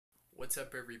What's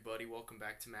up, everybody? Welcome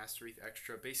back to Master ETH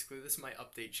Extra. Basically, this is my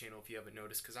update channel if you haven't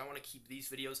noticed, because I want to keep these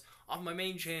videos off my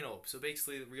main channel. So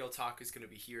basically, the real talk is going to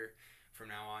be here from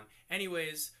now on.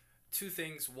 Anyways, two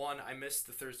things. One, I missed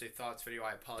the Thursday Thoughts video.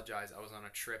 I apologize. I was on a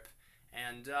trip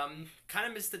and kind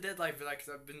of missed the deadline for that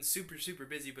because I've been super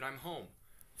busy, but I'm home.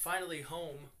 Finally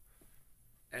home,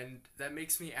 and that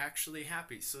makes me actually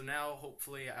happy. So now,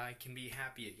 hopefully, I can be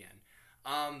happy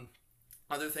again.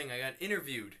 Other thing, I got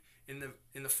interviewed in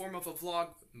the form of a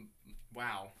blog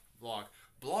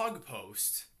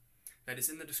post that is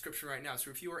in the description right now.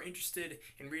 So if you are interested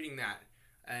in reading that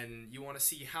and you want to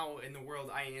see how in the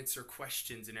world I answer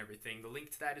questions and everything, the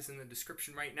link to that is in the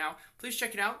description right now. Please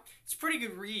check it out. It's a pretty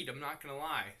good read, I'm not gonna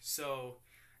lie. So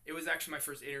it was actually my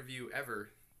first interview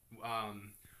ever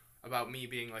about me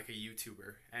being like a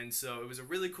YouTuber, and so it was a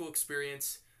really cool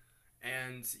experience.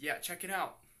 And yeah, check it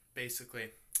out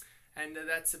basically. And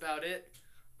that's about it.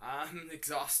 I'm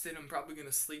exhausted. I'm probably going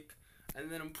to sleep.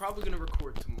 And then I'm probably going to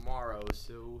record tomorrow.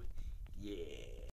 So, yeah.